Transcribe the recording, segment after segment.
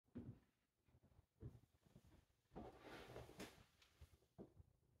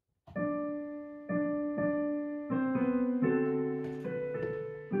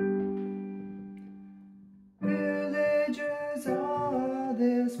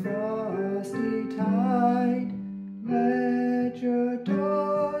frosty tide, let your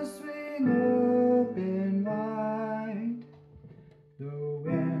doors swing open wide. The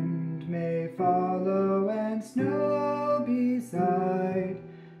wind may follow and snow beside,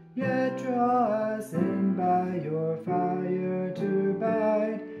 yet draw us in by your fire to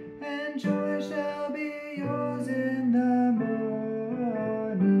bide, and joy shall be yours in the morning.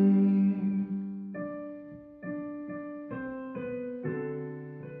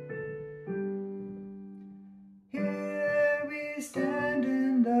 Here we stand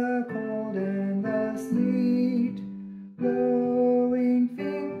in the cold and the sleet, blowing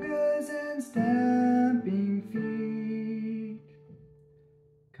fingers and stamping feet.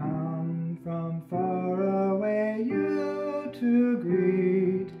 Come from far away you to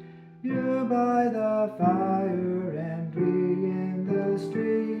greet, you by the fire and we in the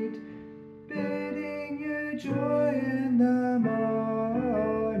street, bidding you joy in the morning.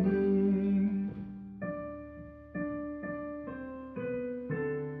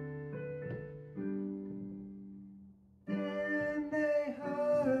 Then they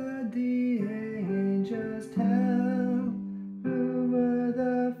heard the angels tell, who were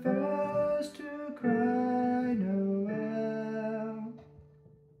the first to cry Noel.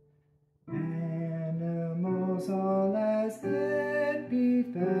 Animals all as it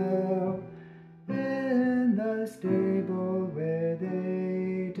befell, in the stable where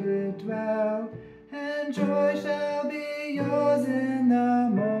they did dwell, and joy shall be yours in